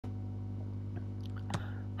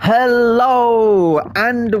Hello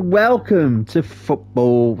and welcome to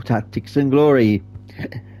Football Tactics and Glory,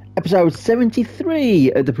 episode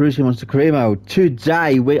 73 of the Preußen Monster Career Mode.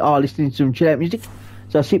 Today we are listening to some chill out music,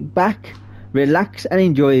 so sit back, relax and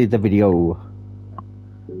enjoy the video.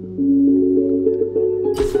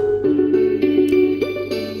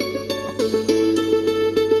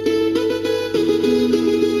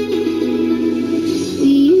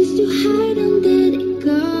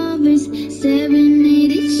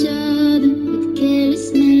 Serenade each other with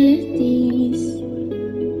careless melodies.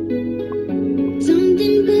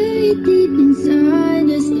 Something buried deep inside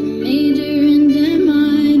us, the major and the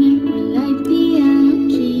minor, like piano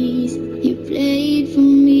keys. You played for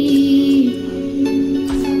me.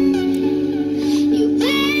 You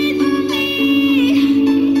played for me.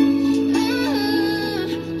 Oh,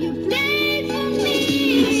 you played for me.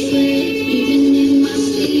 I swear, even in my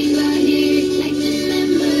sleep, I hear it like the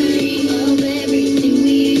memory of everything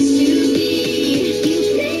we used to be. You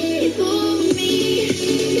played for me.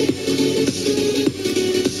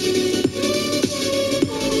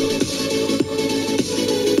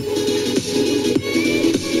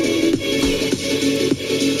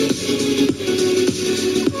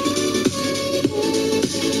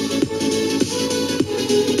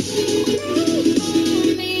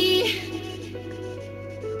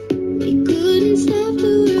 We couldn't stop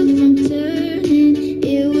the world from turning.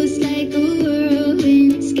 It was like a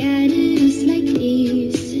whirlwind, scattered us like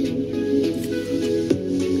leaves.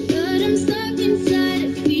 But I'm stuck inside a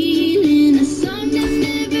feeling, a song that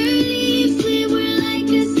never leaves. We were like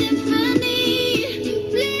a symphony. You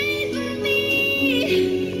played for me.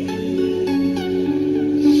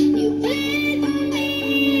 You played for me.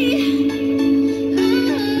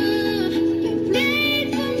 Oh, you played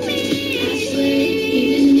for me. I swear,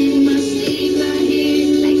 even in my sleep, I hear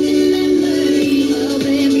it like the memory of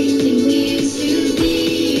everything we used to be.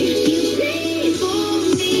 You played for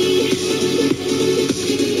me.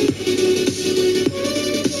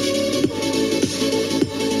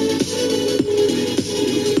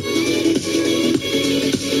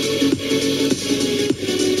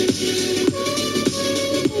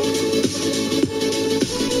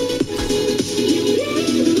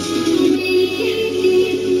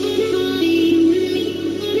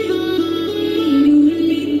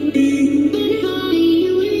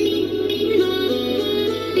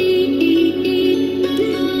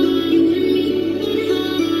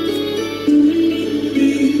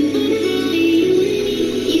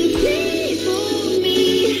 You played for me.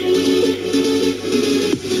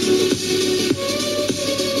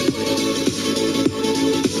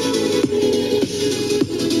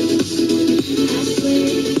 I swear,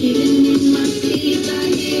 even in my sleep, I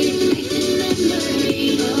hear it like the memory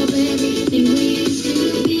of everything we used to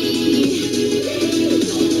be. You played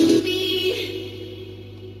for me.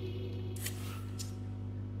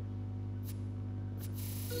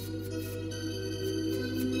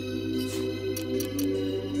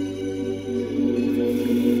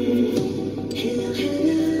 Hello,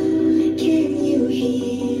 hello, can you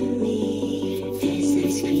hear me as I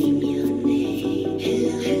scream your name?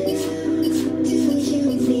 Hello, hello, do you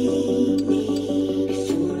need me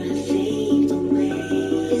before I fade away?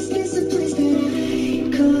 Is this a place that I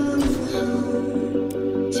call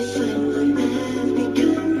home to find what I've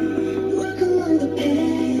become? Walk along the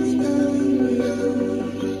path unknown.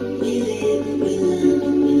 We live, we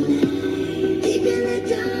love, we lie. Deep in the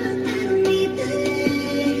dark, I don't need the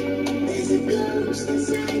light. There's a ghost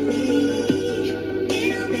inside me. It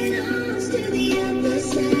all belongs to the other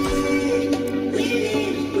side. We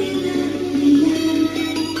live, we love, we lie.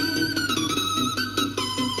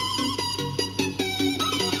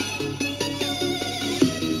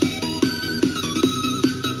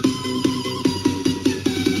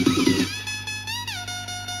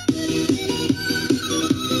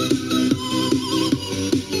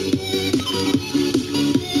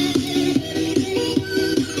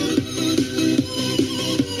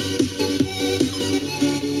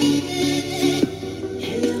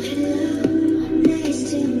 Hello, hello, nice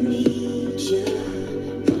to meet you.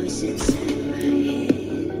 Voice inside my head.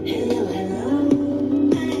 Hello, hello,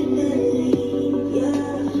 I believe you.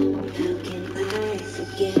 How can I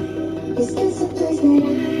forget? Is this a place that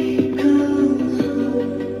I call home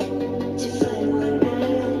to find what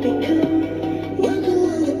I've become? Walk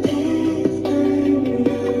along the path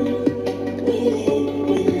unknown. We live,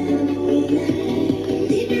 we love, we lie.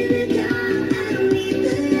 Deep in the dark, I don't need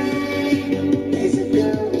the light. There's a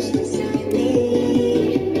ghost inside me.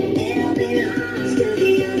 It all belongs to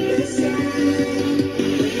the other side.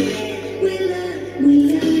 We live, we love, we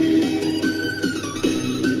lie.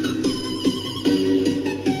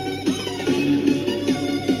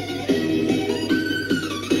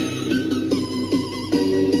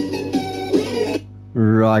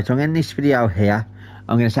 Right, I'm going to end this video here.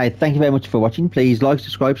 I'm going to say thank you very much for watching. Please like,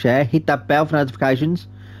 subscribe, share, hit that bell for notifications.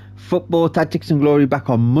 Football Tactics and Glory back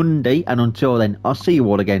on Monday, and until then, I'll see you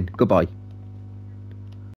all again. Goodbye.